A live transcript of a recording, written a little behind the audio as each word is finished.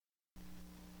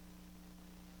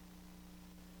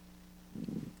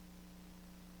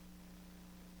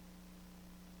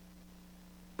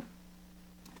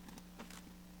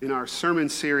In our sermon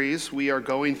series, we are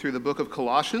going through the book of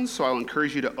Colossians, so I'll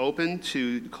encourage you to open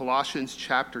to Colossians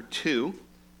chapter 2.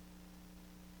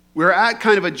 We're at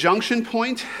kind of a junction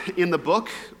point in the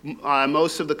book.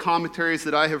 Most of the commentaries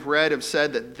that I have read have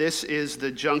said that this is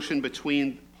the junction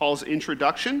between Paul's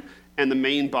introduction and the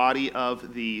main body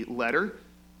of the letter.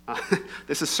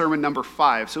 This is sermon number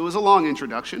 5, so it was a long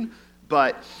introduction,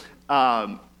 but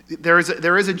there is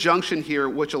a junction here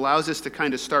which allows us to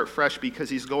kind of start fresh because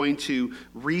he's going to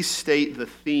restate the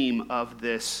theme of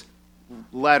this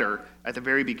letter at the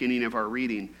very beginning of our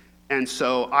reading. And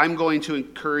so I'm going to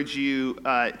encourage you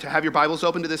to have your Bibles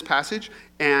open to this passage,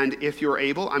 and if you're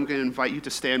able, I'm going to invite you to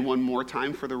stand one more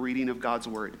time for the reading of God's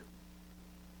Word.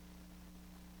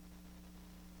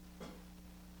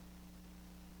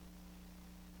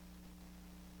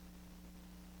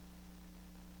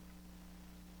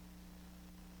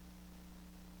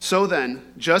 So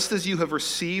then, just as you have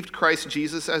received Christ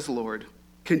Jesus as Lord,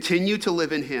 continue to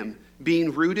live in him,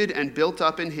 being rooted and built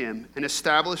up in him and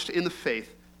established in the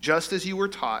faith, just as you were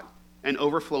taught, and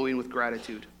overflowing with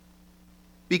gratitude.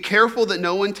 Be careful that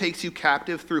no one takes you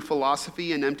captive through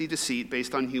philosophy and empty deceit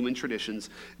based on human traditions,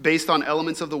 based on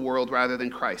elements of the world rather than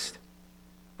Christ.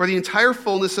 For the entire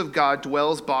fullness of God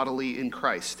dwells bodily in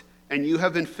Christ, and you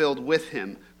have been filled with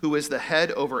him, who is the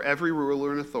head over every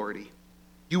ruler and authority.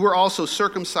 You were also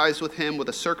circumcised with him with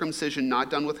a circumcision not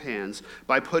done with hands,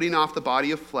 by putting off the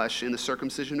body of flesh in the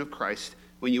circumcision of Christ,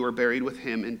 when you were buried with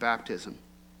him in baptism,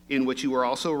 in which you were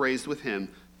also raised with him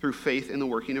through faith in the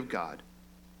working of God,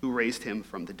 who raised him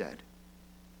from the dead.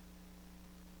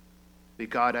 May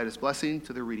God add his blessing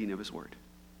to the reading of his word.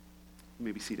 You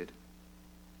may be seated.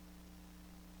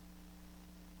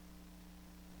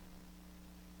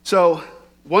 So,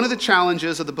 one of the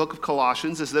challenges of the book of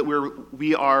Colossians is that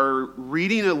we are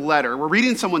reading a letter, we're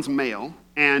reading someone's mail,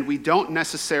 and we don't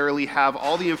necessarily have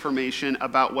all the information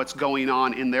about what's going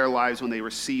on in their lives when they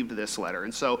received this letter.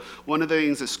 And so one of the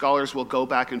things that scholars will go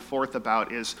back and forth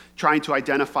about is trying to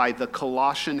identify the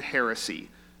Colossian heresy,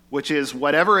 which is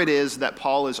whatever it is that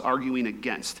Paul is arguing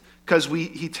against. Because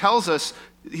he tells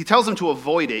them to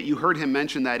avoid it. You heard him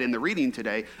mention that in the reading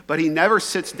today, but he never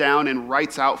sits down and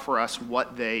writes out for us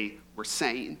what they were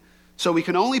saying. So we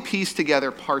can only piece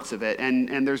together parts of it,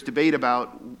 and there's debate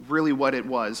about really what it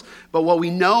was. But what we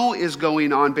know is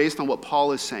going on based on what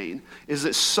Paul is saying is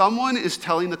that someone is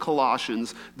telling the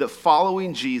Colossians that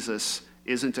following Jesus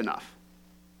isn't enough.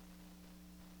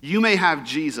 You may have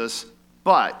Jesus,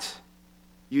 but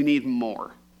you need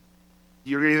more.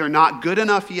 You're either not good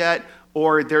enough yet,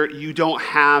 or you don't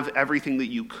have everything that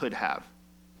you could have.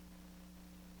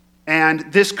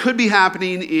 And this could be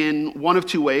happening in one of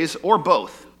two ways, or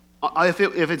both. If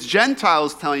it's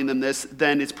Gentiles telling them this,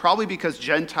 then it's probably because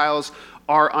Gentiles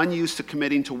are unused to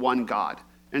committing to one God.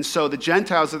 And so the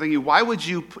Gentiles are thinking, why would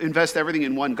you invest everything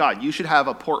in one God? You should have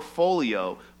a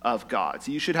portfolio of gods.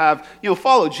 You should have,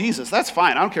 follow Jesus. That's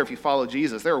fine. I don't care if you follow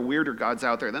Jesus. There are weirder gods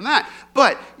out there than that.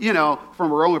 But,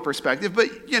 from a Roman perspective,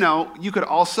 but, you could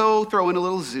also throw in a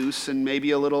little Zeus and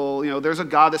maybe a little, there's a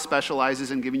God that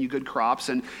specializes in giving you good crops.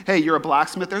 And, hey, you're a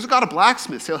blacksmith. There's a God of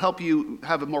blacksmiths. He'll help you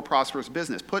have a more prosperous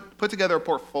business. Put together a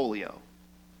portfolio.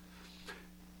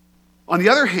 On the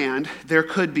other hand, there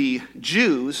could be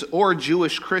Jews or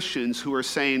Jewish Christians who are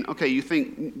saying, okay, you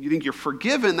think you're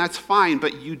forgiven, that's fine,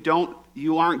 but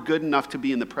you aren't good enough to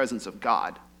be in the presence of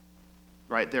God.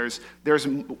 Right? There's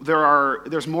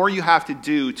more you have to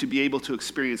do to be able to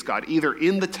experience God, either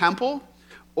in the temple,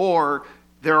 or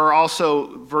there are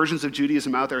also versions of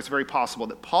Judaism out there. It's very possible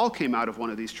that Paul came out of one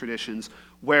of these traditions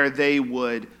where they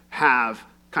would have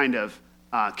kind of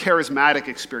charismatic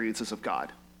experiences of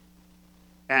God.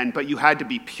 But you had to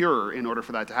be pure in order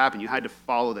for that to happen. You had to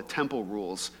follow the temple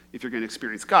rules if you're going to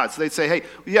experience God. So they'd say, hey,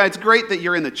 yeah, it's great that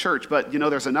you're in the church, but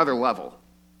there's another level.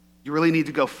 You really need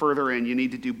to go further in. You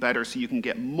need to do better so you can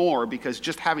get more, because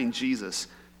just having Jesus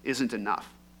isn't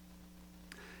enough.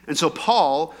 And so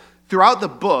Paul, throughout the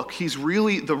book, he's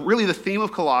really the theme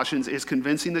of Colossians is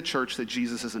convincing the church that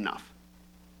Jesus is enough.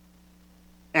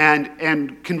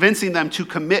 And convincing them to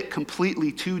commit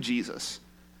completely to Jesus.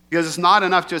 Because it's not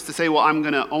enough just to say, well, I'm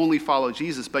going to only follow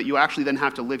Jesus, but you actually then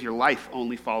have to live your life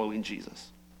only following Jesus.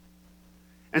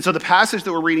 And so the passage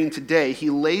that we're reading today, he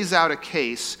lays out a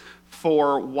case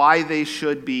for why they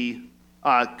should be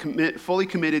fully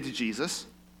committed to Jesus.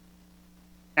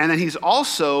 And then he's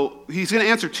going to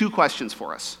answer two questions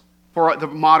for us, for the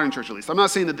modern church at least. I'm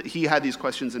not saying that he had these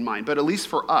questions in mind, but at least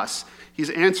for us, he's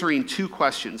answering two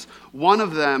questions. One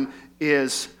of them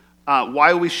is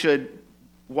why we should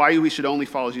only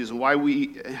follow Jesus,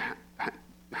 and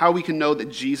how we can know that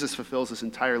Jesus fulfills us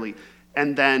entirely.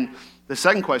 And then the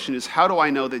second question is, how do I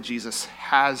know that Jesus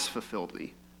has fulfilled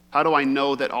me? How do I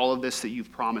know that all of this that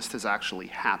you've promised has actually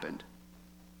happened?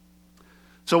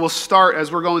 So we'll start,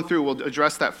 as we're going through, we'll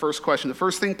address that first question. The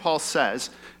first thing Paul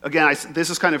says, again, this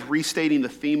is kind of restating the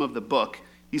theme of the book.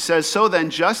 He says, so then,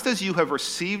 just as you have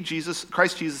received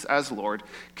Christ Jesus as Lord,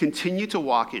 continue to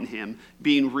walk in him,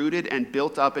 being rooted and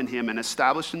built up in him and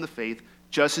established in the faith,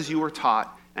 just as you were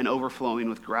taught, and overflowing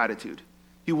with gratitude.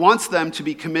 He wants them to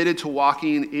be committed to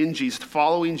walking in Jesus,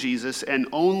 following Jesus, and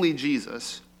only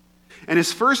Jesus. And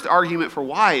his first argument for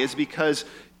why is because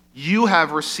you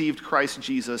have received Christ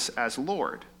Jesus as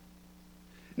Lord.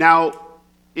 Now,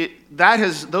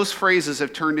 those phrases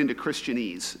have turned into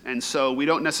Christianese, and so we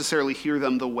don't necessarily hear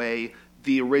them the way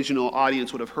the original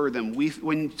audience would have heard them.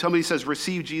 When somebody says,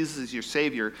 receive Jesus as your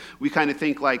Savior, we kind of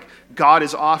think like God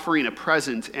is offering a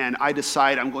present, and I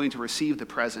decide I'm going to receive the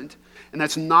present. And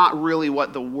that's not really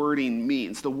what the wording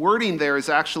means. The wording there is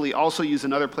actually also used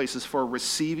in other places for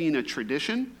receiving a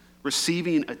tradition,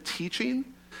 receiving a teaching.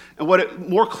 And what it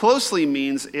more closely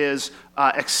means is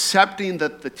accepting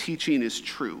that the teaching is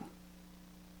true.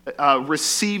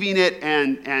 Receiving it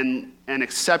and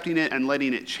accepting it and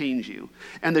letting it change you.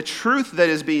 And the truth that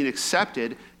is being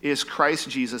accepted is Christ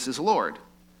Jesus is Lord.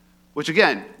 Which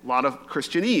again, a lot of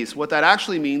Christianese. What that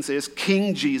actually means is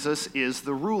King Jesus is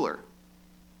the ruler.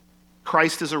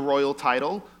 Christ is a royal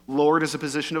title. Lord is a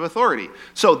position of authority.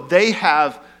 So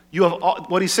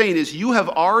what he's saying is you have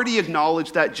already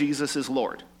acknowledged that Jesus is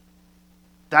Lord.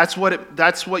 That's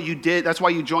what you did. That's why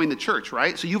you joined the church,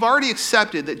 right? So you've already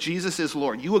accepted that Jesus is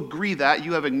Lord. You agree that.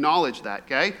 You have acknowledged that,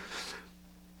 okay?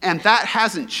 And that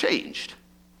hasn't changed.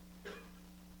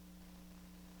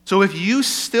 So if you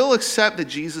still accept that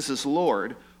Jesus is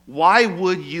Lord, why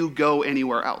would you go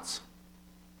anywhere else?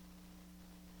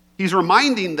 He's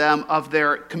reminding them of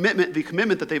their commitment, the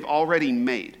commitment that they've already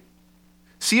made.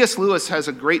 C.S. Lewis has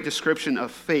a great description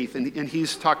of faith, and he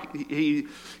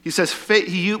says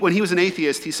when he was an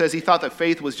atheist, he says he thought that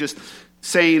faith was just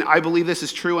saying, I believe this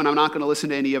is true, and I'm not going to listen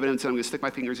to any evidence, and I'm going to stick my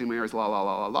fingers in my ears, la, la,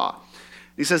 la, la, la.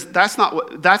 He says that's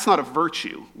not a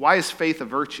virtue. Why is faith a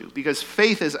virtue? Because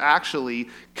faith is actually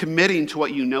committing to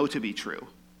what you know to be true.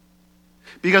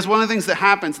 Because one of the things that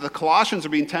happens, the Colossians are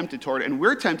being tempted toward, and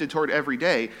we're tempted toward every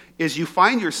day, is you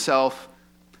find yourself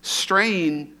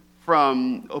straying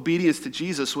from obedience to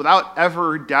Jesus without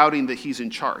ever doubting that he's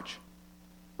in charge,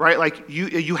 right? Like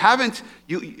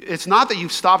it's not that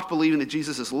you've stopped believing that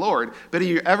Jesus is Lord, but in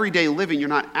your everyday living, you're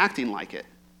not acting like it.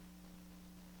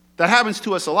 That happens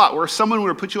to us a lot, where if someone were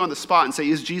to put you on the spot and say,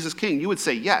 is Jesus king? You would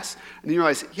say yes. And then you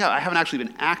realize, yeah, I haven't actually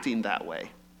been acting that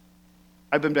way.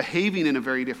 I've been behaving in a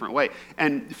very different way.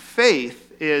 And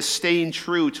faith is staying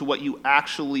true to what you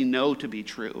actually know to be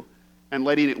true and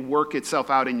letting it work itself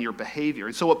out in your behavior.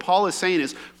 And so what Paul is saying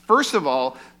is, first of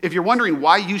all, if you're wondering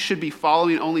why you should be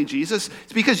following only Jesus,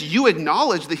 it's because you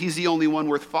acknowledge that he's the only one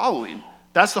worth following.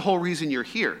 That's the whole reason you're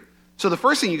here. So the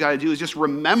first thing you got to do is just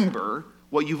remember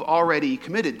what you've already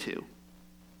committed to.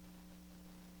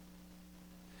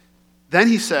 Then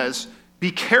he says,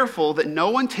 be careful that no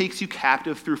one takes you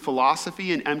captive through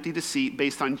philosophy and empty deceit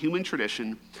based on human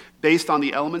tradition, based on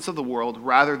the elements of the world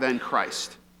rather than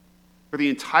Christ. For the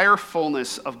entire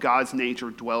fullness of God's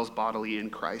nature dwells bodily in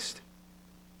Christ.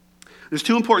 There's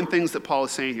two important things that Paul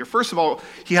is saying here. First of all,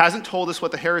 he hasn't told us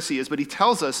what the heresy is, but he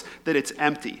tells us that it's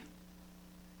empty.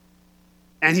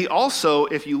 And he also,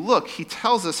 if you look, he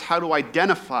tells us how to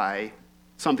identify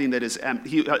something that is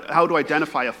empty, how to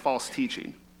identify a false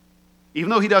teaching. Even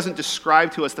though he doesn't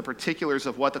describe to us the particulars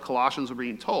of what the Colossians were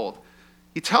being told,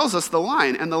 he tells us the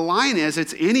line. And the line is,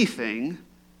 it's anything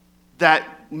that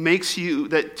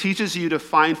teaches you to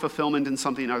find fulfillment in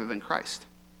something other than Christ.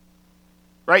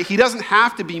 Right? He doesn't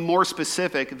have to be more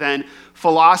specific than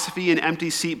philosophy and empty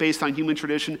deceit based on human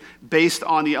tradition, based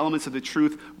on the elements of the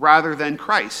truth rather than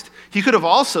Christ. He could have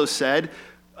also said,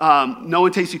 no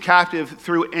one takes you captive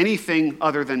through anything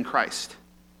other than Christ.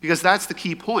 Because that's the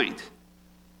key point.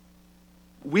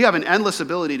 We have an endless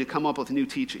ability to come up with new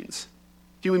teachings.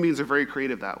 Human beings are very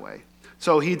creative that way.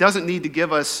 So he doesn't need to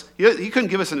give us, he couldn't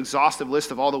give us an exhaustive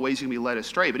list of all the ways you can be led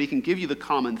astray, but he can give you the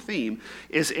common theme,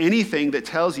 is anything that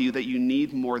tells you that you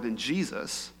need more than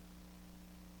Jesus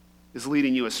is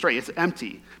leading you astray. It's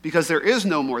empty, because there is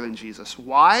no more than Jesus.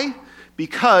 Why?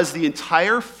 Because the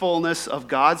entire fullness of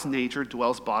God's nature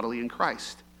dwells bodily in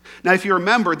Christ. Now, if you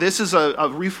remember, this is a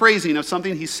rephrasing of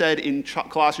something he said in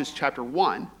Colossians chapter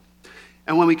 1.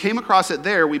 And when we came across it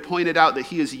there, we pointed out that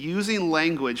he is using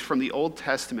language from the Old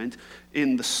Testament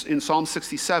in Psalm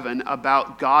 67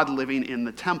 about God living in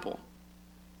the temple.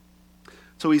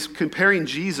 So he's comparing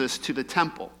Jesus to the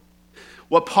temple.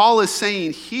 What Paul is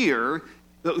saying here,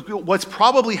 what's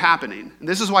probably happening, and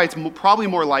this is why it's probably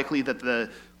more likely that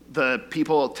the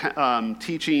people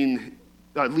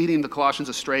leading the Colossians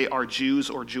astray are Jews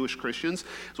or Jewish Christians.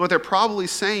 So what they're probably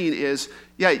saying is,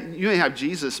 yeah, you may have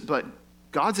Jesus, but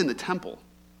God's in the temple.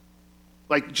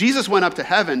 Like Jesus went up to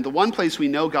heaven. The one place we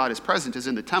know God is present is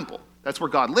in the temple. That's where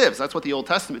God lives. That's what the Old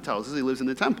Testament tells us. He lives in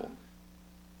the temple.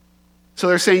 So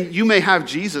they're saying, you may have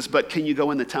Jesus, but can you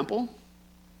go in the temple?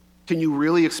 Can you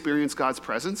really experience God's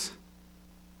presence?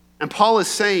 And Paul is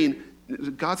saying,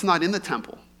 God's not in the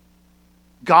temple.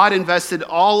 God invested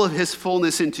all of his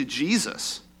fullness into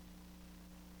Jesus.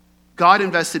 God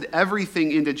invested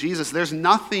everything into Jesus. There's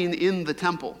nothing in the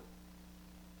temple.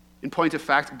 In point of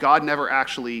fact, God never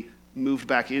actually moved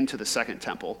back into the second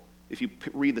temple. If you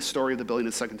read the story of the building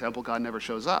of the second temple, God never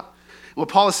shows up. And what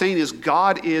Paul is saying is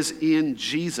God is in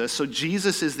Jesus, so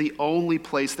Jesus is the only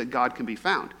place that God can be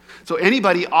found. So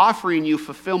anybody offering you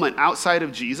fulfillment outside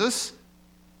of Jesus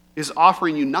is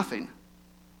offering you nothing,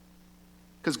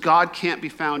 because God can't be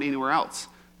found anywhere else.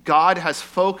 God has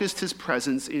focused his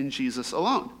presence in Jesus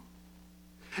alone.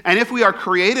 And if we are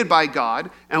created by God,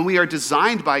 and we are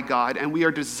designed by God, and we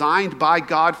are designed by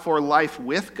God for life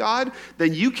with God,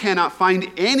 then you cannot find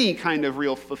any kind of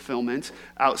real fulfillment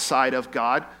outside of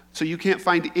God. So you can't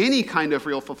find any kind of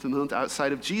real fulfillment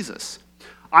outside of Jesus.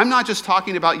 I'm not just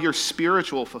talking about your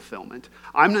spiritual fulfillment.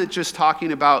 I'm not just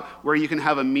talking about where you can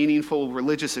have a meaningful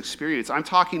religious experience. I'm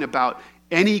talking about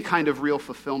any kind of real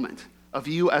fulfillment of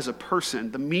you as a person,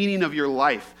 the meaning of your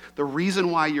life, the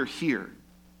reason why you're here.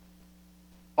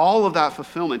 All of that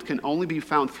fulfillment can only be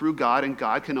found through God, and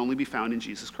God can only be found in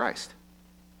Jesus Christ.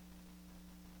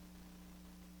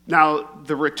 Now,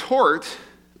 the retort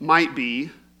might be,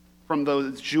 from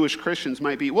those Jewish Christians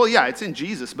might be, well, yeah, it's in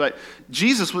Jesus, but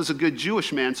Jesus was a good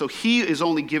Jewish man, so he is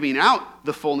only giving out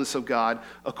the fullness of God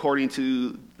according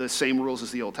to the same rules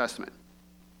as the Old Testament.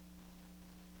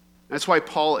 That's why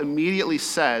Paul immediately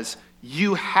says,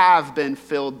 you have been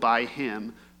filled by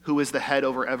him who is the head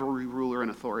over every ruler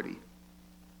and authority.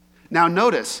 Now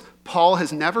notice, Paul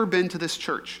has never been to this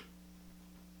church.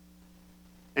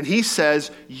 And he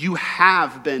says, you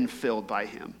have been filled by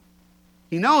him.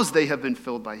 He knows they have been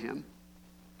filled by him.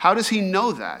 How does he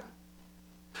know that?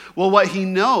 Well, what he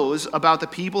knows about the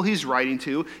people he's writing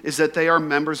to is that they are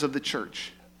members of the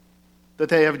church, that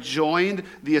they have joined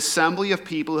the assembly of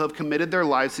people who have committed their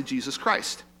lives to Jesus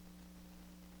Christ.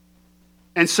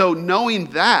 And so knowing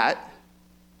that,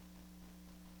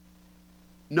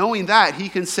 he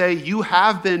can say, you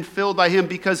have been filled by him,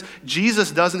 because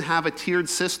Jesus doesn't have a tiered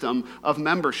system of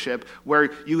membership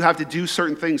where you have to do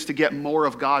certain things to get more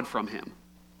of God from him.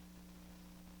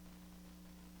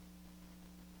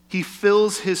 He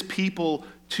fills his people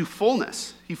to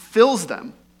fullness. He fills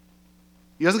them.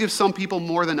 He doesn't give some people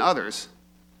more than others.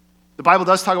 The Bible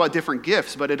does talk about different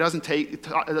gifts, but it doesn't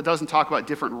talk about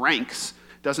different ranks.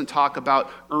 It doesn't talk about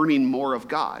earning more of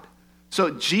God.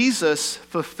 So Jesus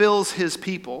fulfills his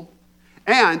people.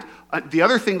 And the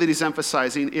other thing that he's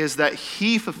emphasizing is that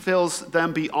he fulfills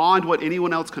them beyond what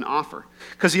anyone else can offer.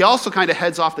 Because he also kind of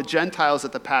heads off the Gentiles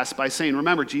at the pass by saying,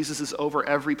 remember, Jesus is over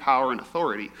every power and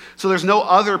authority. So there's no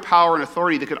other power and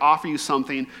authority that could offer you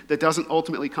something that doesn't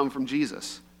ultimately come from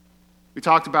Jesus. We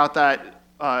talked about that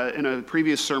in a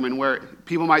previous sermon, where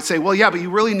people might say, well, yeah, but you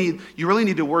really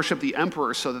need to worship the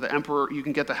emperor so that the emperor, you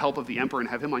can get the help of the emperor and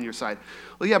have him on your side.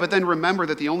 Well, yeah, but then remember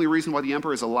that the only reason why the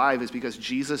emperor is alive is because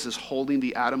Jesus is holding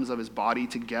the atoms of his body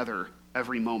together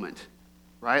every moment,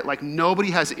 right? Like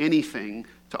nobody has anything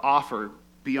to offer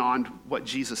beyond what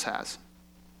Jesus has.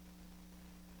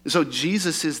 So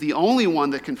Jesus is the only one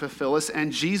that can fulfill us,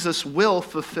 and Jesus will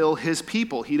fulfill his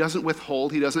people. He doesn't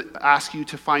withhold. He doesn't ask you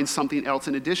to find something else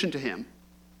in addition to him.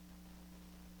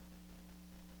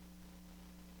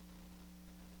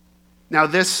 Now,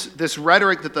 this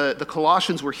rhetoric that the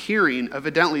Colossians were hearing,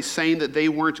 evidently saying that they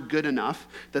weren't good enough,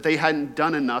 that they hadn't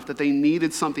done enough, that they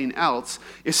needed something else,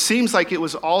 it seems like it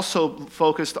was also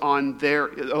focused on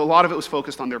a lot of it was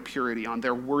focused on their purity, on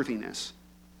their worthiness.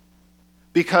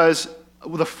 Because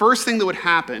the first thing that would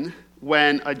happen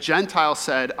when a Gentile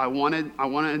said, I want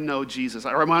to know Jesus,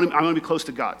 or I want to be close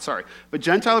to God, sorry. If a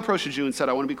Gentile approached a Jew and said,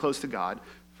 I want to be close to God,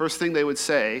 first thing they would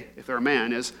say, if they're a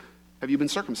man, is, have you been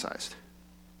circumcised?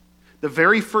 The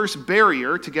very first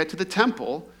barrier to get to the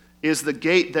temple is the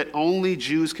gate that only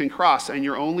Jews can cross, and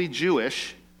you're only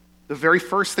Jewish. The very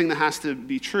first thing that has to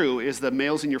be true is the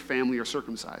males in your family are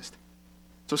circumcised.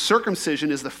 So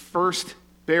circumcision is the first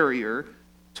barrier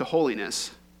to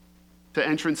holiness, to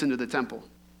entrance into the temple.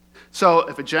 So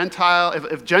if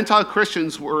Gentile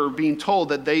Christians were being told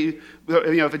that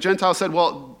if a Gentile said,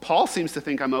 well, Paul seems to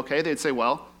think I'm okay, they'd say,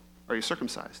 well, Are you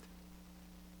circumcised?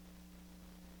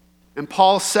 And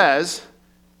Paul says,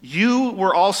 you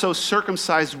were also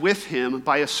circumcised with him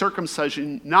by a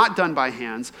circumcision not done by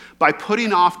hands, by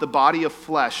putting off the body of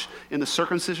flesh in the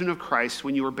circumcision of Christ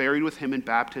when you were buried with him in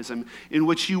baptism, in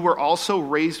which you were also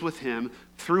raised with him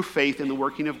through faith in the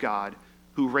working of God,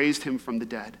 who raised him from the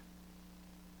dead.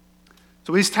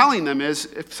 So what he's telling them is,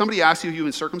 if somebody asks you if you've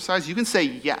been circumcised, you can say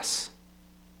yes.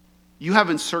 You have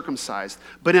been circumcised,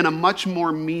 but in a much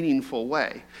more meaningful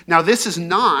way. Now, this is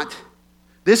not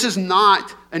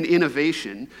an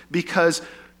innovation, because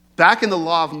back in the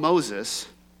law of Moses,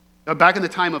 back in the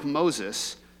time of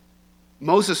Moses,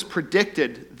 Moses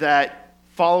predicted that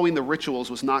following the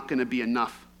rituals was not going to be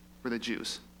enough for the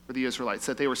Jews, for the Israelites,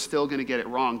 that they were still going to get it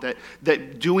wrong,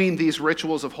 that doing these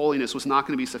rituals of holiness was not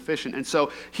going to be sufficient. And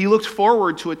so he looked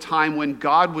forward to a time when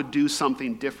God would do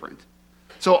something different.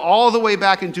 So all the way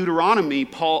back in Deuteronomy,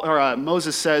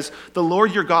 Moses says, the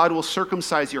Lord your God will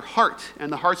circumcise your heart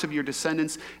and the hearts of your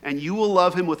descendants, and you will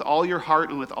love him with all your heart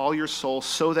and with all your soul,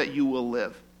 so that you will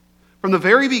live. From the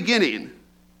very beginning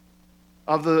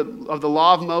of the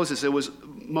law of Moses,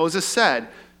 Moses said,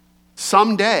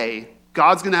 someday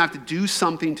God's going to have to do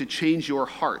something to change your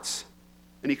hearts.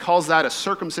 And he calls that a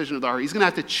circumcision of the heart. He's going to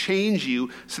have to change you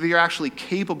so that you're actually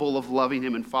capable of loving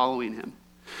him and following him.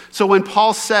 So when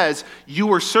Paul says, you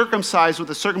were circumcised with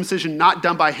a circumcision not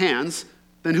done by hands,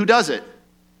 then who does it?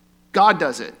 God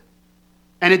does it.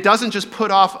 And it doesn't just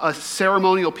put off a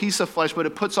ceremonial piece of flesh, but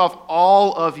it puts off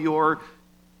all of your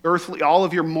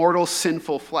mortal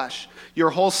sinful flesh, your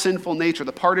whole sinful nature,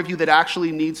 the part of you that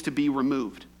actually needs to be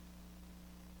removed.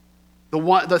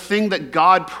 The thing that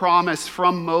God promised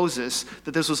from Moses,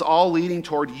 that this was all leading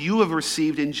toward, you have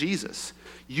received in Jesus.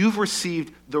 You've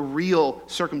received the real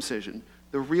circumcision,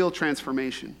 the real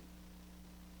transformation.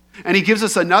 And he gives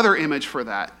us another image for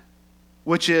that,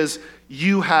 which is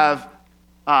you have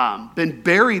been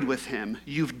buried with him,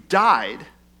 you've died,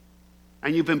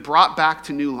 and you've been brought back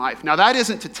to new life. Now, that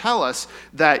isn't to tell us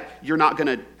that you're not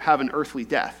going to have an earthly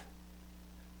death,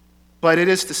 but it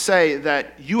is to say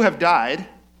that you have died,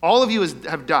 all of you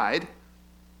have died,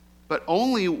 but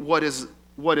only what is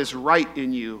right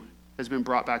in you has been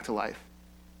brought back to life,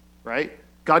 right?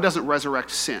 God doesn't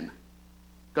resurrect sin.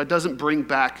 God doesn't bring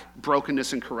back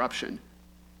brokenness and corruption.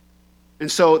 And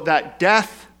so that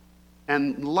death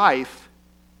and life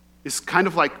is kind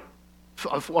of like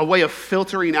a way of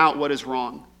filtering out what is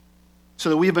wrong, so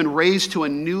that we have been raised to a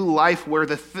new life where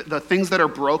the things that are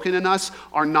broken in us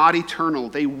are not eternal.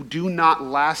 They do not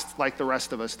last like the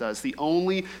rest of us does. The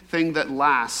only thing that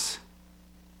lasts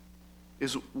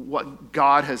is what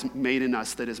God has made in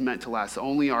us that is meant to last,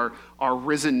 only our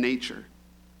risen nature.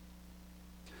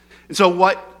 And so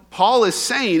what Paul is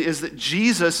saying is that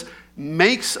Jesus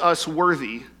makes us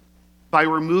worthy by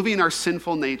removing our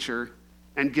sinful nature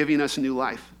and giving us new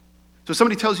life. So if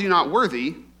somebody tells you you're not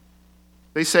worthy,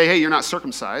 they say, hey, you're not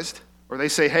circumcised, or they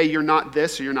say, hey, you're not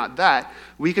this or you're not that,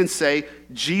 we can say,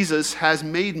 Jesus has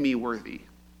made me worthy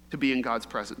to be in God's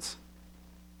presence.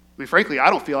 I mean, frankly, I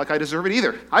don't feel like I deserve it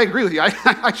either. I agree with you.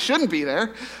 I shouldn't be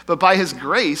there. But by his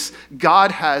grace,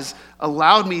 God has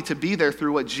allowed me to be there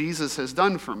through what Jesus has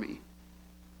done for me.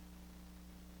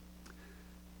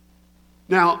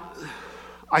 Now,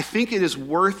 I think it is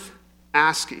worth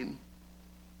asking.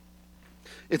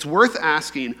 It's worth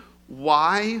asking,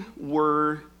 why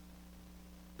were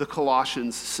the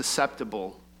Colossians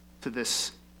susceptible to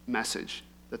this message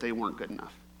that they weren't good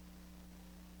enough?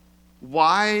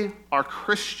 Why are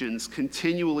Christians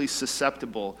continually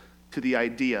susceptible to the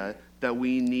idea that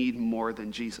we need more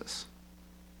than Jesus?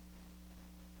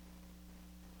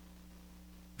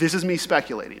 This is me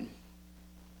speculating,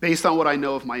 based on what I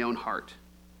know of my own heart.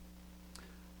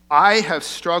 I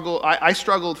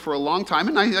struggled for a long time,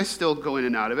 and I still go in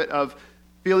and out of it, of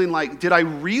feeling like, did I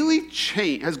really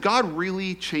change? Has God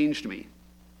really changed me?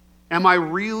 Am I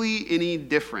really any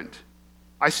different?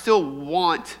 I still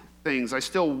want things. I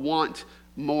still want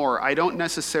more. I don't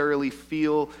necessarily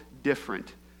feel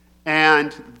different.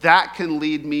 And that can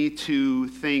lead me to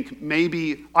think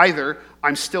maybe either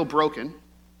I'm still broken,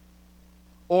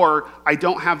 or I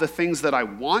don't have the things that I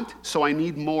want, so I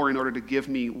need more in order to give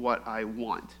me what I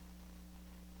want.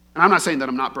 And I'm not saying that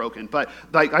I'm not broken, but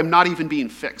like I'm not even being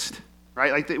fixed,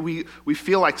 right? Like we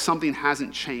feel like something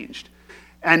hasn't changed.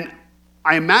 And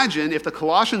I imagine if the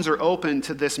Colossians are open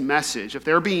to this message, if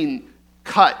they're being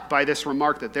cut by this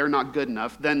remark that they're not good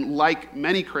enough, then like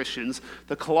many Christians,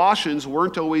 the Colossians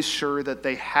weren't always sure that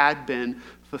they had been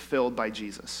fulfilled by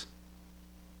Jesus.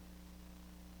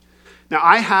 Now,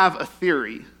 I have a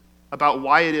theory about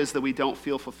why it is that we don't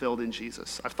feel fulfilled in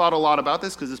Jesus. I've thought a lot about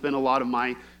this because it's been a lot of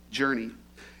my journey.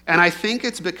 And I think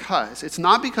it's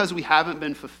not because we haven't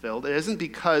been fulfilled. It isn't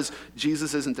because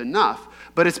Jesus isn't enough,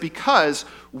 but it's because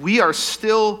we are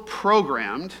still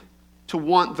programmed to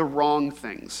want the wrong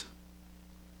things.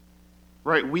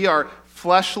 Right? We are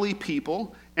fleshly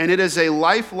people, and it is a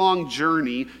lifelong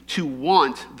journey to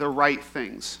want the right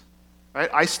things. Right?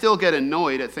 I still get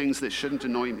annoyed at things that shouldn't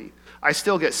annoy me. I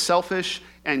still get selfish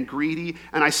and greedy,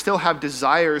 and I still have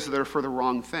desires that are for the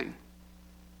wrong thing.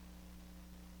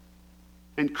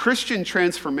 And Christian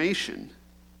transformation,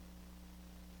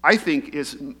 I think,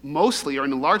 is mostly, or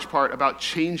in a large part, about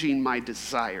changing my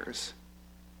desires.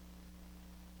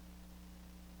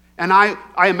 And I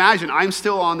imagine I'm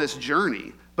still on this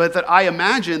journey, but that I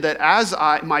imagine that as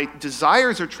my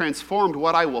desires are transformed,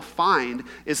 what I will find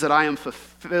is that I am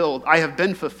fulfilled. I have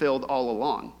been fulfilled all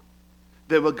along.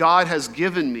 That what God has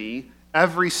given me,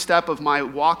 every step of my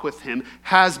walk with him,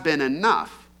 has been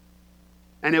enough.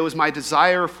 And it was my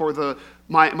desire for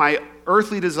my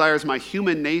earthly desires, my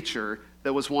human nature,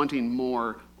 that was wanting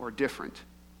more or different.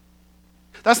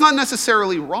 That's not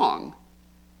necessarily wrong.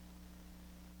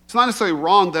 It's not necessarily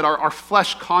wrong that our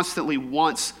flesh constantly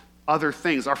wants other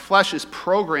things. Our flesh is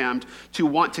programmed to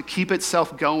want to keep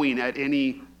itself going at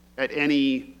any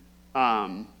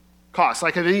cost.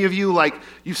 Like, have any of you,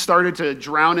 you started to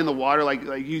drown in the water, like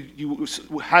you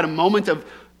had a moment of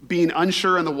being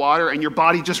unsure in the water and your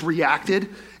body just reacted,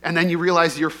 and then you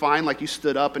realized you're fine, like you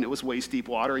stood up and it was waist deep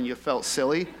water and you felt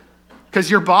silly? Because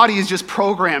your body is just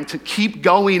programmed to keep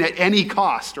going at any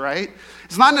cost, right?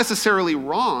 It's not necessarily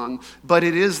wrong, but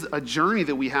it is a journey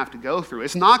that we have to go through.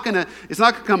 It's not gonna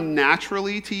come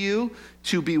naturally to you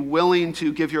to be willing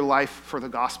to give your life for the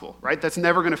gospel, right? That's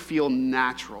never gonna feel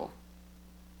natural.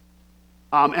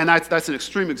 And that's an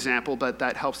extreme example, but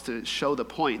that helps to show the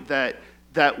point that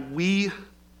we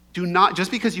do not,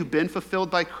 just because you've been fulfilled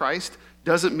by Christ,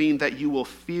 doesn't mean that you will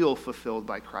feel fulfilled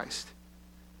by Christ.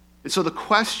 And so the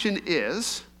question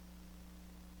is,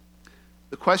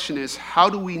 how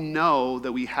do we know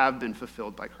that we have been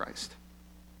fulfilled by Christ?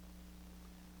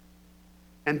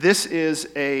 And this is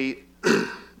a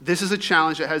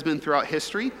challenge that has been throughout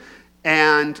history,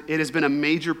 and it has been a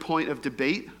major point of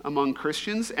debate among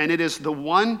Christians, and it is the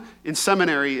one, in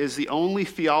seminary, is the only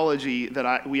theology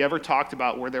that we ever talked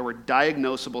about where there were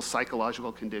diagnosable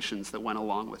psychological conditions that went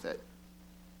along with it.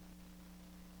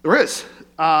 There is.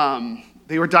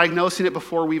 They were diagnosing it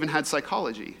before we even had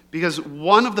psychology. Because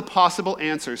one of the possible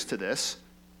answers to this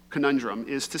conundrum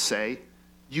is to say,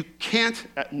 you can't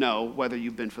know whether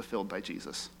you've been fulfilled by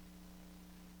Jesus.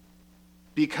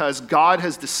 Because God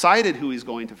has decided who he's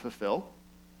going to fulfill.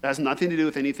 It has nothing to do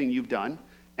with anything you've done.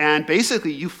 And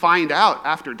basically, you find out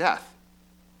after death.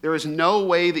 There is no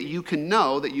way that you can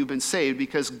know that you've been saved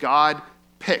because God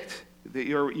picked that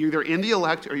you're either in the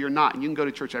elect or you're not. And you can go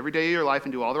to church every day of your life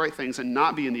and do all the right things and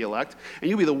not be in the elect. And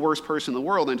you'll be the worst person in the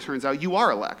world, and it turns out you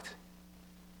are elect.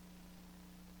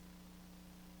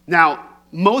 Now,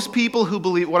 most people who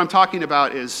believe, what I'm talking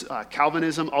about is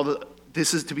Calvinism, although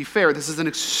this is, to be fair, this is an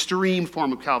extreme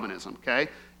form of Calvinism, okay?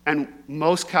 And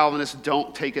most Calvinists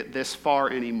don't take it this far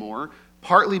anymore,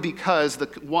 partly because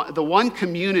the one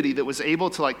community that was able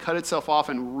to cut itself off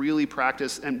and really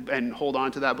practice and hold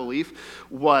on to that belief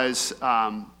was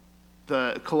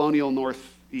the colonial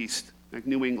Northeast, like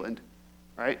New England,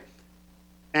 right?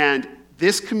 And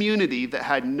this community that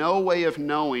had no way of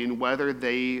knowing whether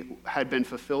they had been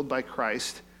fulfilled by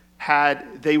Christ,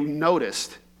 they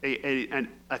noticed a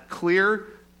clear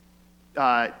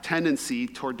tendency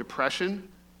toward depression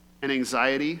and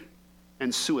anxiety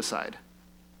and suicide.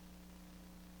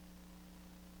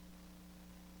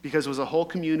 Because it was a whole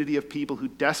community of people who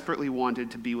desperately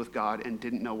wanted to be with God and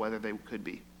didn't know whether they could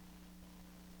be.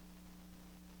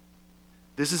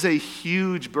 This is a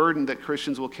huge burden that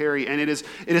Christians will carry, and it is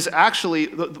actually,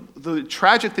 the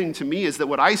tragic thing to me is that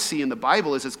what I see in the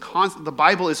Bible is the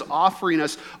Bible is offering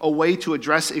us a way to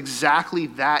address exactly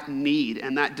that need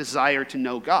and that desire to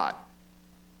know God.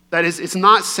 That is, it's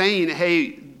not saying,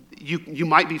 hey, you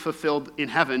might be fulfilled in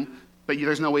heaven, but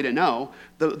there's no way to know.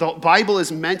 The Bible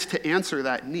is meant to answer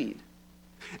that need.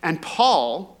 And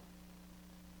Paul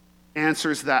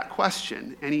answers that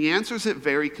question, and he answers it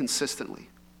very consistently.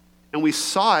 And we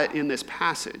saw it in this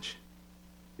passage.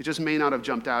 It just may not have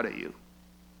jumped out at you.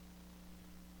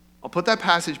 I'll put that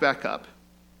passage back up.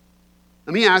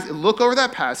 Let me look over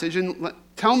that passage and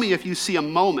tell me if you see a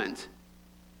moment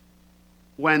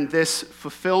when this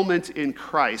fulfillment in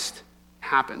Christ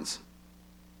happens.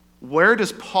 Where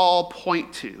does Paul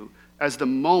point to as the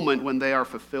moment when they are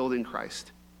fulfilled in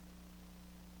Christ?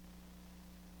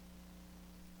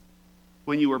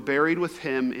 When you were buried with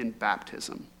him in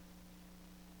baptism.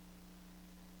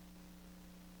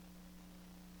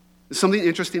 There's something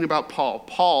interesting about Paul.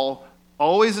 Paul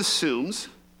always assumes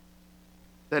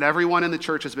that everyone in the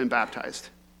church has been baptized.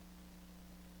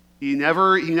 He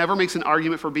never makes an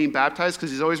argument for being baptized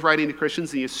because he's always writing to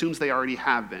Christians and he assumes they already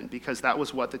have been because that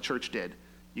was what the church did.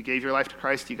 You gave your life to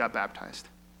Christ, you got baptized.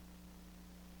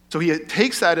 So he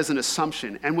takes that as an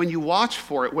assumption. And when you watch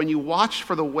for it, when you watch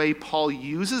for the way Paul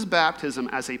uses baptism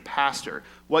as a pastor,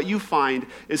 what you find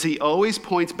is he always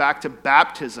points back to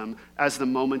baptism as the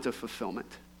moment of fulfillment.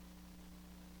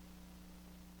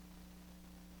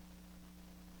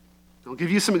 I'll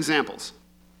give you some examples.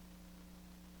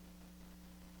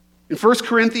 In 1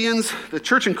 Corinthians, the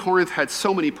church in Corinth had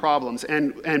so many problems,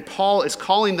 and Paul is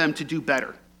calling them to do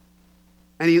better.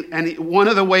 And one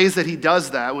of the ways that he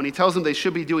does that, when he tells them they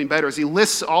should be doing better, is he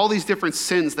lists all these different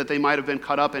sins that they might have been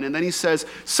caught up in. And then he says,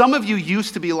 some of you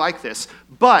used to be like this,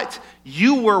 but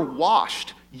you were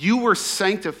washed, you were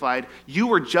sanctified, you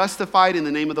were justified in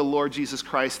the name of the Lord Jesus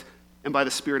Christ and by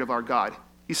the Spirit of our God.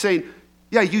 He's saying,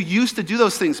 yeah, you used to do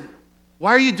those things.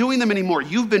 Why are you doing them anymore?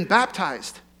 You've been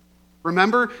baptized.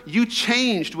 Remember, you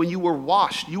changed when you were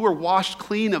washed. You were washed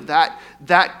clean of that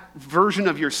version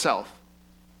of yourself.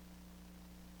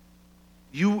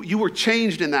 You were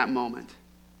changed in that moment.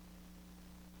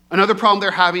 Another problem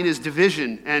they're having is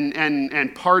division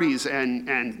and parties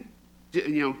and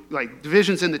like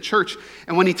divisions in the church.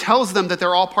 And when he tells them that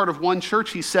they're all part of one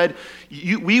church, he said,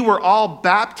 we were all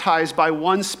baptized by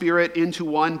one Spirit into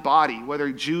one body,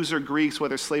 whether Jews or Greeks,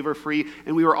 whether slave or free,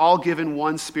 and we were all given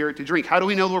one Spirit to drink. How do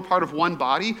we know we're part of one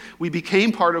body? We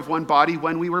became part of one body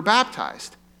when we were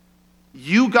baptized.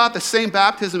 You got the same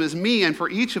baptism as me, and for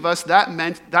each of us, that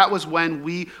meant that was when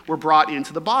we were brought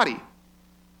into the body.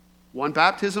 One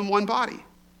baptism, one body.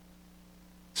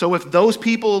 So if those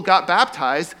people got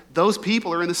baptized, those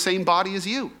people are in the same body as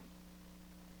you.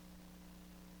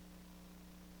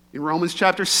 In Romans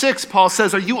chapter 6, Paul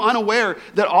says, are you unaware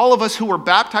that all of us who were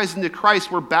baptized into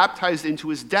Christ were baptized into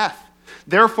his death?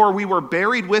 Therefore, we were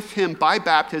buried with him by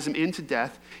baptism into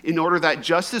death, in order that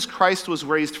just as Christ was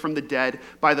raised from the dead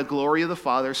by the glory of the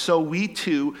Father, so we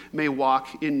too may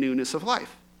walk in newness of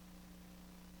life.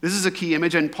 This is a key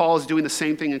image, and Paul is doing the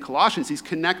same thing in Colossians. He's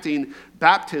connecting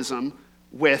baptism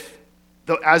with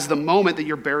as the moment that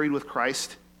you're buried with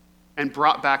Christ and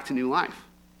brought back to new life.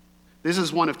 This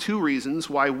is one of two reasons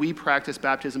why we practice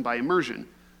baptism by immersion.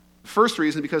 The first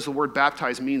reason, because the word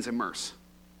baptize means immerse.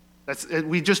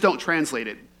 We just don't translate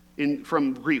it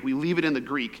from Greek. We leave it in the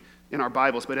Greek in our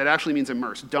Bibles, but it actually means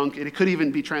immerse, dunk. It could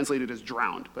even be translated as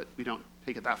drowned, but we don't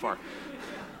take it that far.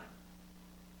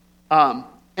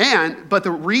 But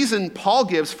the reason Paul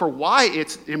gives for why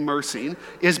it's immersing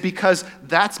is because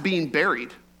that's being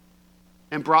buried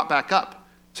and brought back up.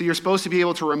 So you're supposed to be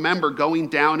able to remember going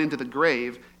down into the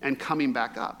grave and coming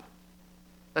back up.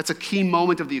 That's a key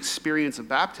moment of the experience of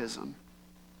baptism.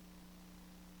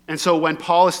 And so when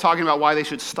Paul is talking about why they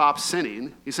should stop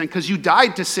sinning, he's saying, because you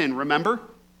died to sin, remember?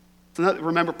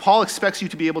 Remember, Paul expects you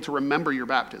to be able to remember your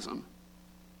baptism.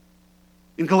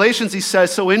 In Galatians, he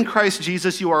says, so in Christ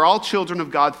Jesus, you are all children of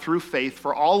God through faith,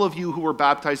 for all of you who were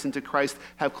baptized into Christ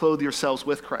have clothed yourselves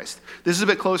with Christ. This is a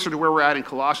bit closer to where we're at in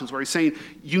Colossians, where he's saying,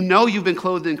 you know you've been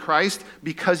clothed in Christ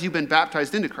because you've been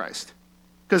baptized into Christ.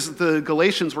 Because the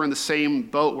Galatians were in the same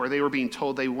boat where they were being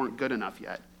told they weren't good enough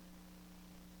yet.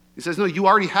 He says, no, you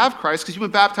already have Christ because you've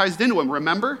been baptized into him,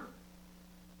 remember?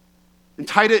 In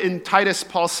Titus,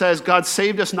 Paul says, God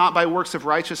saved us not by works of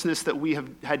righteousness that we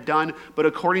had done, but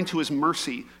according to his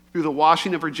mercy, through the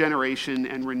washing of regeneration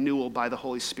and renewal by the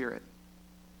Holy Spirit.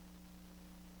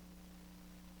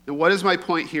 Now, what is my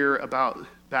point here about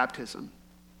baptism?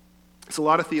 It's a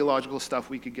lot of theological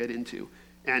stuff we could get into,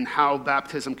 and how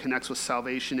baptism connects with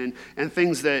salvation and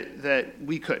things that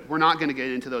we could. We're not going to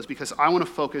get into those because I want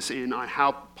to focus in on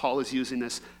how Paul is using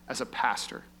this as a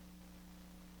pastor.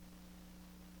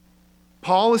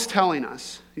 Paul is telling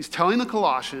us, he's telling the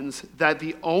Colossians that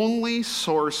the only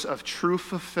source of true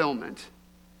fulfillment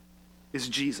is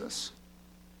Jesus.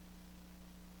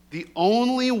 The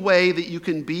only way that you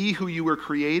can be who you were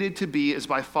created to be is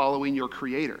by following your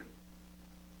Creator.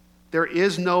 There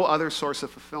is no other source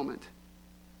of fulfillment.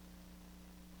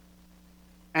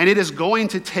 And it is going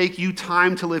to take you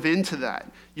time to live into that.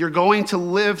 You're going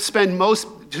to spend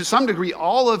to some degree,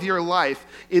 all of your life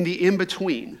in the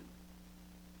in-between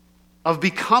of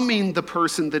becoming the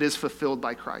person that is fulfilled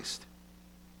by Christ.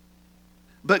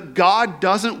 But God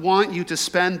doesn't want you to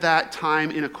spend that time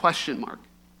in a question mark.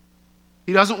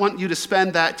 He doesn't want you to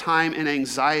spend that time in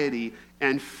anxiety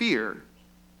and fear.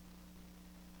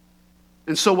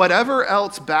 And so whatever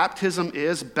else baptism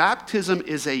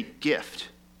is a gift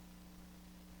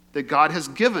that God has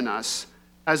given us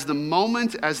as the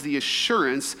moment, as the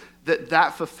assurance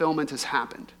that fulfillment has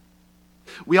happened.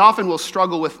 We often will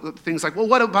struggle with things like, well,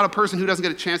 what about a person who doesn't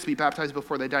get a chance to be baptized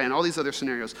before they die, and all these other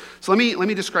scenarios. So let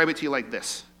me describe it to you like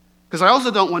this, because I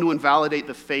also don't want to invalidate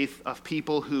the faith of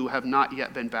people who have not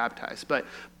yet been baptized. But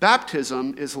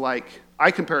baptism is like,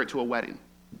 I compare it to a wedding.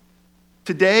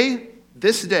 Today,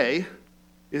 this day,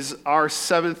 is our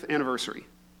 7th anniversary.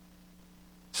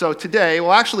 So today,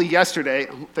 well, actually yesterday,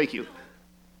 thank you.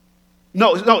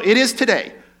 No, it is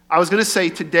today. I was going to say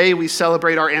today we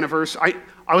celebrate our anniversary.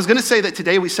 I was going to say that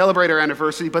today we celebrate our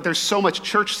anniversary, but there's so much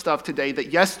church stuff today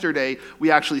that yesterday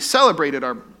we actually celebrated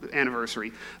our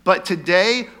anniversary. But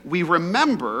today we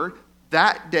remember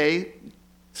that day,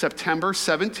 September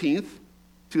 17th,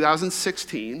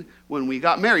 2016, when we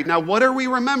got married. Now, what are we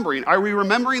remembering? Are we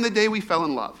remembering the day we fell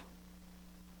in love?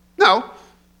 No.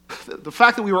 The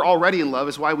fact that we were already in love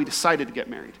is why we decided to get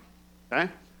married. Okay?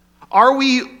 Are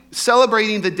we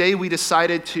celebrating the day we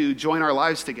decided to join our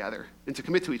lives together and to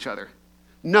commit to each other?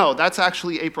 No, that's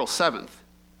actually April 7th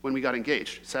when we got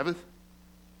engaged. 7th?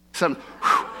 7th.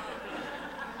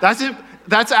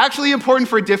 That's actually important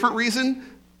for a different reason.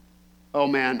 Oh,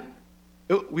 man.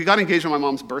 We got engaged on my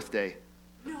mom's birthday.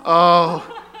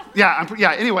 Oh,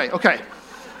 yeah, anyway, okay.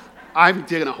 I'm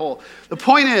digging a hole. The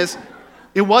point is,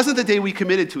 it wasn't the day we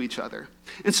committed to each other.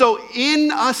 And so,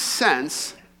 in a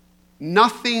sense,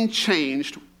 nothing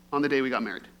changed on the day we got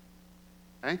married.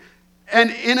 Okay? And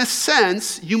in a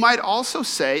sense, you might also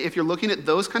say, if you're looking at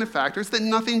those kind of factors, that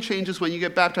nothing changes when you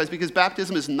get baptized, because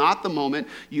baptism is not the moment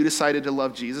you decided to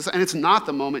love Jesus, and it's not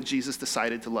the moment Jesus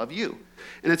decided to love you.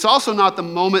 And it's also not the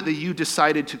moment that you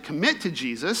decided to commit to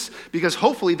Jesus, because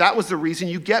hopefully that was the reason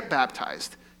you get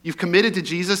baptized. You've committed to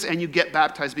Jesus and you get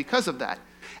baptized because of that.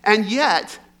 And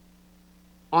yet,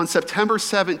 on September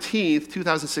 17th,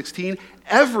 2016,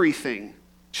 everything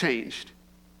changed.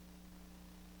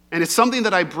 And it's something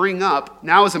that I bring up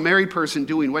now as a married person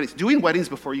doing weddings. Doing weddings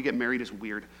before you get married is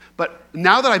weird. But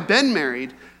now that I've been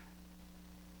married,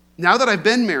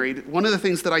 one of the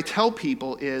things that I tell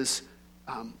people is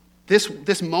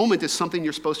this moment is something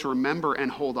you're supposed to remember and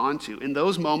hold on to. In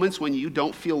those moments when you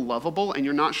don't feel lovable and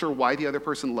you're not sure why the other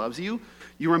person loves you,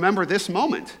 you remember this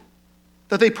moment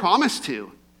that they promised to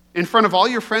in front of all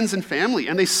your friends and family,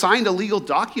 and they signed a legal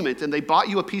document and they bought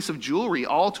you a piece of jewelry,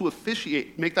 all to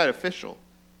make that official.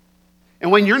 And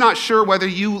when you're not sure whether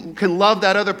you can love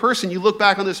that other person, you look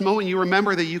back on this moment, you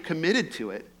remember that you committed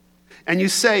to it. And you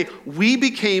say, we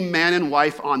became man and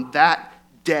wife on that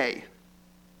day.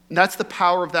 And that's the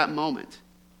power of that moment.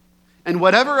 And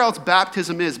whatever else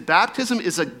baptism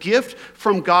is a gift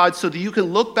from God so that you can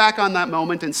look back on that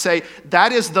moment and say,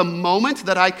 that is the moment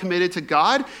that I committed to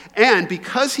God. And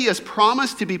because he has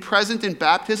promised to be present in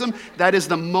baptism, that is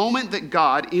the moment that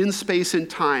God, in space and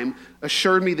time,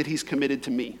 assured me that he's committed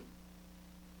to me.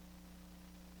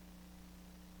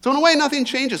 So in a way, nothing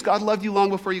changes. God loved you long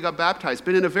before you got baptized.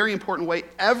 But in a very important way,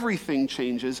 everything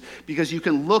changes because you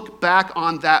can look back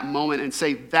on that moment and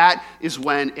say, that is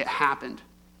when it happened.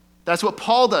 That's what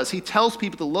Paul does. He tells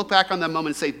people to look back on that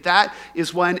moment and say, that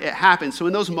is when it happened. So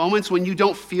in those moments when you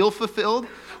don't feel fulfilled,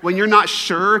 when you're not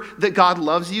sure that God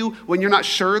loves you, when you're not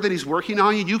sure that he's working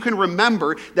on you, you can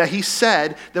remember that he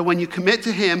said that when you commit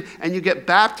to him and you get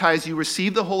baptized, you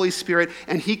receive the Holy Spirit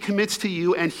and he commits to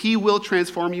you and he will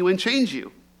transform you and change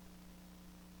you.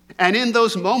 And in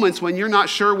those moments when you're not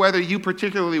sure whether you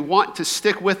particularly want to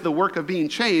stick with the work of being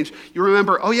changed, you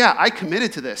remember, oh yeah, I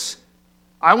committed to this.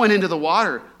 I went into the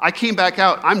water. I came back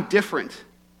out. I'm different.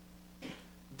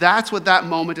 That's what that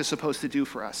moment is supposed to do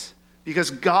for us because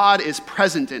God is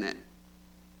present in it.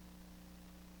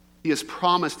 He has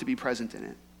promised to be present in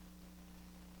it.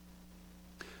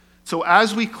 So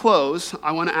as we close,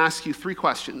 I want to ask you 3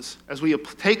 questions as we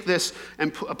take this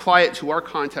and apply it to our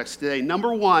context today.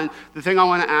 Number 1, the thing I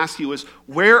want to ask you is,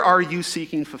 where are you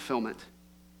seeking fulfillment?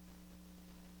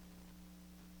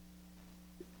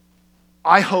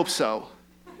 I hope so.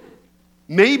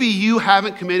 Maybe you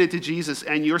haven't committed to Jesus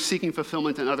and you're seeking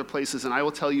fulfillment in other places, and I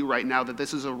will tell you right now that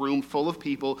this is a room full of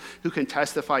people who can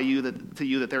testify to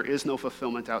you that there is no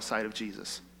fulfillment outside of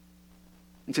Jesus.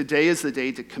 And today is the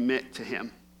day to commit to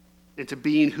him and to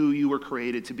being who you were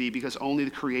created to be, because only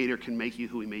the Creator can make you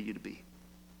who he made you to be.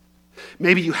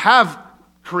 Maybe you have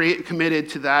committed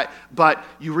to that, but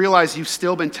you realize you've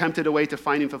still been tempted away to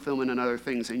finding fulfillment in other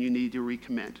things and you need to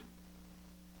recommit.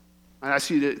 I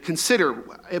ask you to consider,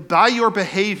 by your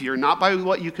behavior, not by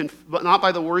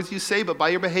the words you say, but by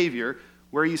your behavior,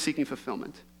 where are you seeking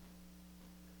fulfillment?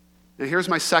 Now here's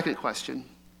my second question.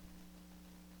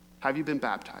 Have you been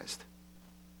baptized?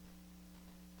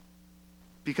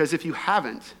 Because if you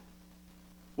haven't,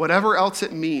 Whatever else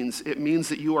it means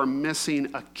that you are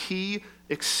missing a key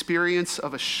experience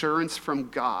of assurance from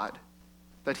God,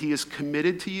 that he is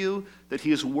committed to you, that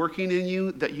he is working in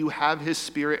you, that you have his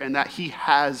Spirit, and that he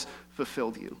has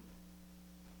fulfilled you.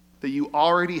 That you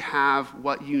already have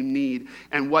what you need.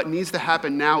 And what needs to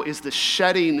happen now is the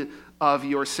shedding of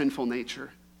your sinful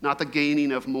nature, not the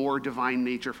gaining of more divine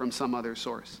nature from some other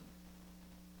source.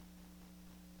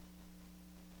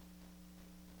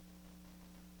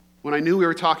 When I knew we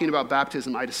were talking about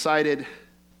baptism, I decided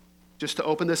just to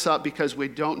open this up because we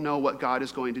don't know what God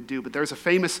is going to do. But there's a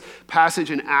famous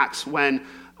passage in Acts when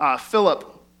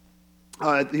Philip,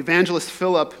 the evangelist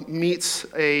Philip, meets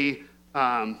an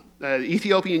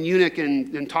Ethiopian eunuch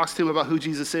and talks to him about who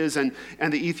Jesus is, and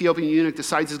the Ethiopian eunuch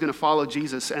decides he's going to follow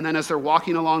Jesus. And then as they're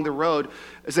walking along the road,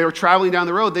 as they were traveling down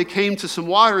the road, they came to some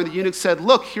water, and the eunuch said,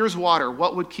 "Look, here's water.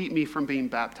 What would keep me from being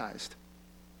baptized?"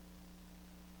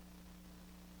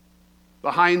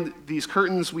 Behind these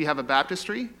curtains, we have a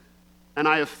baptistry, and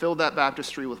I have filled that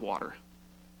baptistry with water.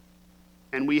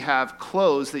 And we have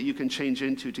clothes that you can change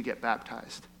into to get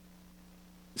baptized.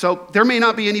 So there may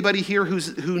not be anybody here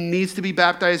who needs to be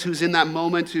baptized, who's in that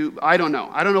moment, I don't know.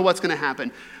 I don't know what's going to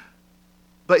happen.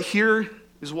 But here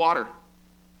is water.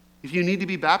 If you need to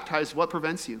be baptized, what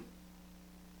prevents you?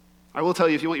 I will tell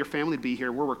you, if you want your family to be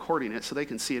here, we're recording it so they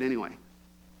can see it anyway.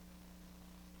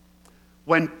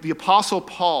 When the Apostle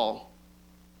Paul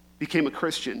became a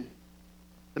Christian,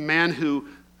 the man who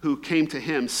came to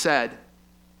him said,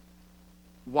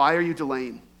 "Why are you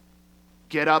delaying?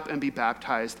 Get up and be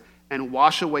baptized and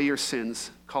wash away your sins,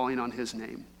 calling on his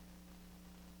name."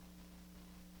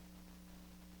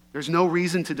 There's no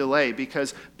reason to delay,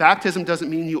 because baptism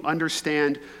doesn't mean you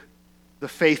understand the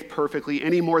faith perfectly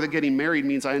any more than getting married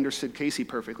means I understood Casey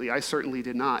perfectly. I certainly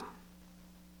did not.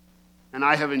 And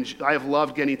I have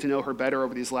loved getting to know her better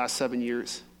over these last 7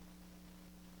 years.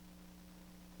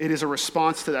 It is a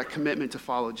response to that commitment to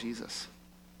follow Jesus.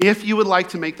 If you would like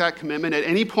to make that commitment at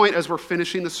any point as we're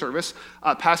finishing the service,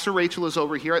 Pastor Rachel is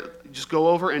over here. Just go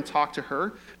over and talk to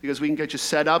her, because we can get you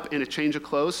set up in a change of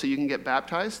clothes so you can get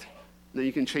baptized. And then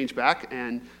you can change back.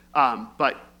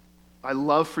 But I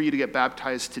love for you to get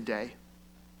baptized today,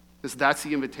 because that's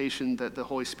the invitation that the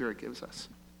Holy Spirit gives us.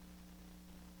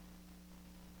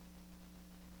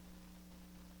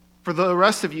 For the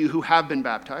rest of you who have been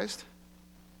baptized,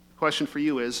 the question for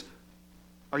you is,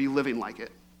 are you living like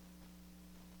it?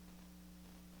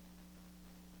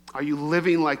 Are you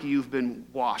living like you've been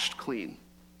washed clean?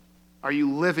 Are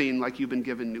you living like you've been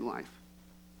given new life?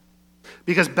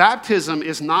 Because baptism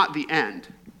is not the end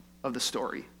of the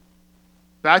story.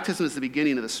 Baptism is the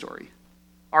beginning of the story.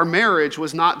 Our marriage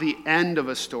was not the end of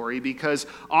a story, because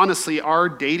honestly, our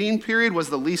dating period was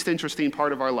the least interesting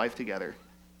part of our life together.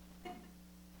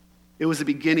 It was the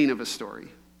beginning of a story.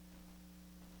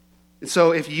 And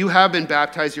so if you have been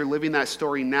baptized, you're living that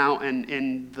story now,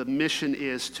 and the mission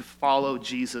is to follow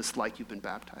Jesus like you've been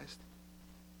baptized.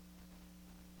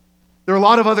 There are a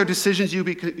lot of other decisions you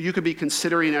could be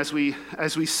considering as we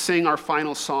sing our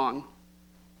final song.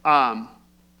 And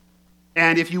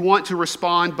if you want to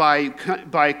respond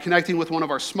by connecting with one of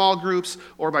our small groups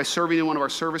or by serving in one of our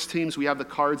service teams, we have the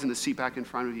cards in the seat back in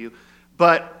front of you.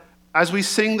 But as we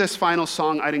sing this final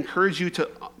song, I'd encourage you to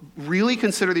really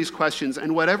consider these questions,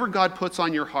 and whatever God puts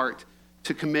on your heart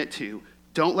to commit to,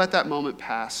 don't let that moment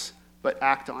pass, but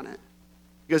act on it.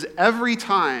 Because every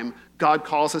time God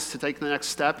calls us to take the next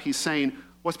step, he's saying,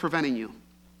 what's preventing you?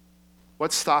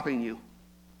 What's stopping you?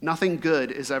 Nothing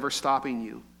good is ever stopping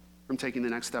you from taking the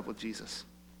next step with Jesus.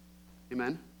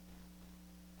 Amen?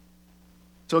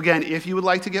 So again, if you would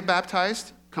like to get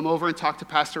baptized, come over and talk to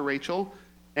Pastor Rachel,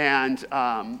 and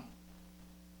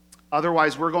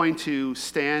otherwise we're going to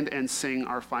stand and sing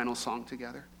our final song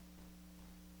together.